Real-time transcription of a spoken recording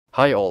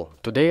Hi all,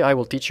 today I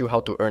will teach you how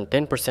to earn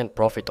 10%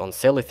 profit on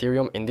sell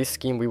Ethereum. In this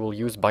scheme we will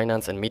use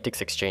Binance and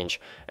Mythix exchange,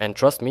 and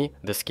trust me,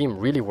 the scheme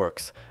really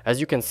works. As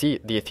you can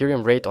see, the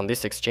Ethereum rate on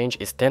this exchange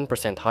is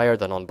 10% higher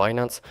than on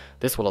Binance.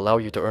 This will allow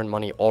you to earn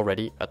money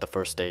already at the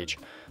first stage.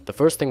 The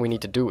first thing we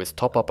need to do is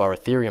top up our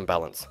Ethereum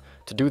balance.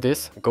 To do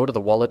this, go to the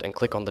wallet and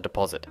click on the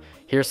deposit.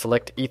 Here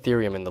select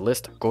Ethereum in the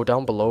list, go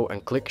down below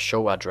and click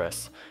show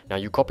address. Now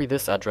you copy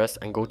this address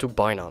and go to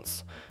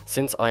Binance.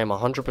 Since I am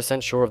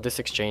 100% sure of this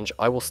exchange,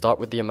 I will start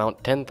with the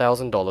amount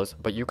 $10,000,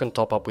 but you can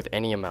top up with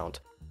any amount.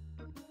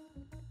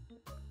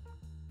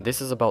 This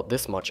is about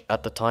this much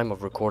at the time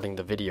of recording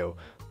the video.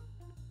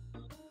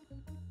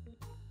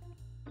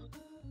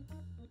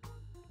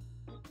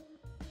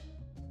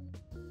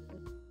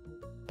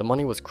 The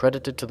money was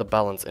credited to the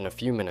balance in a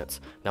few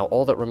minutes. Now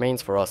all that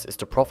remains for us is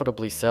to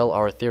profitably sell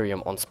our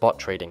Ethereum on spot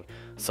trading.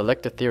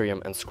 Select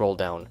Ethereum and scroll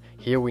down.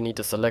 Here we need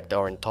to select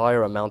our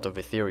entire amount of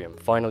Ethereum.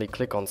 Finally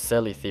click on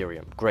sell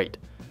Ethereum. Great.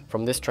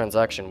 From this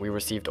transaction we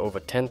received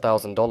over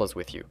 $10,000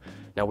 with you.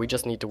 Now we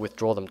just need to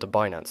withdraw them to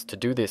Binance. To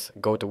do this,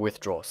 go to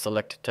withdraw,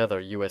 select Tether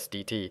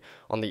USDT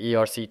on the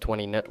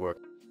ERC20 network.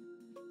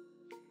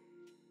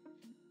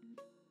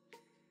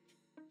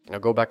 Now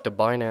go back to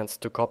Binance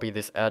to copy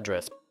this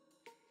address.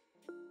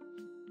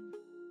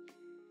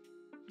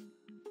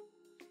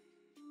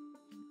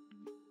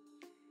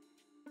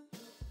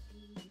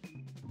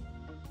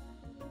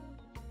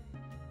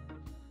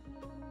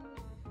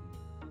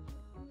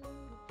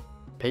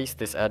 Paste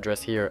this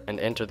address here and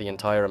enter the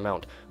entire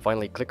amount.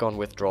 Finally click on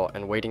withdraw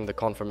and waiting the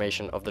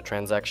confirmation of the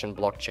transaction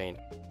blockchain.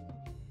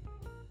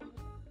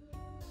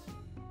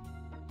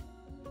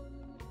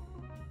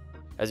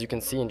 As you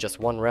can see, in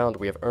just one round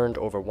we have earned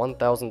over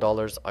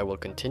 $1,000. I will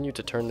continue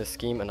to turn this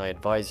scheme and I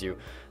advise you.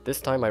 This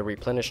time I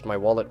replenished my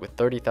wallet with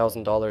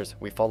 $30,000.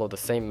 We follow the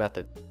same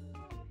method.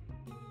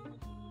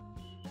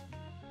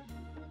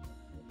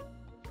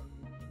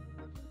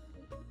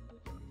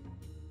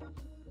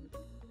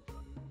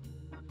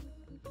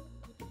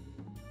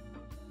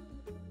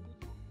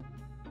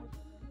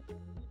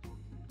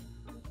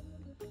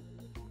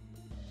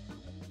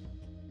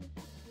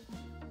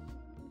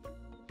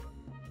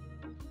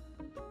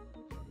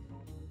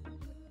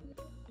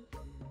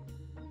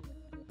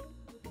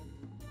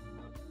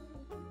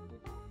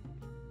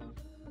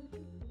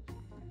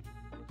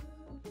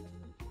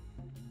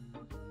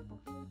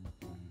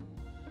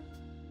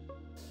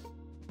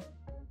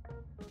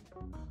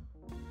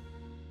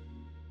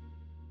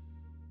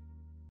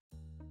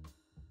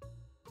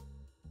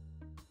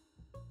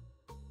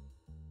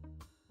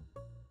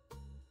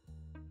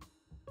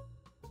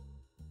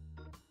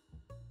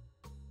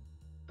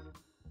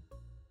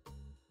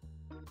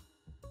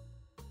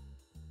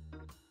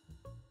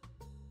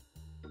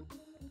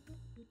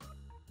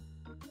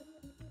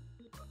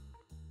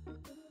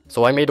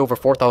 So I made over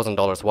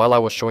 $4,000 while I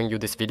was showing you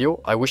this video.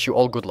 I wish you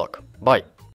all good luck. Bye.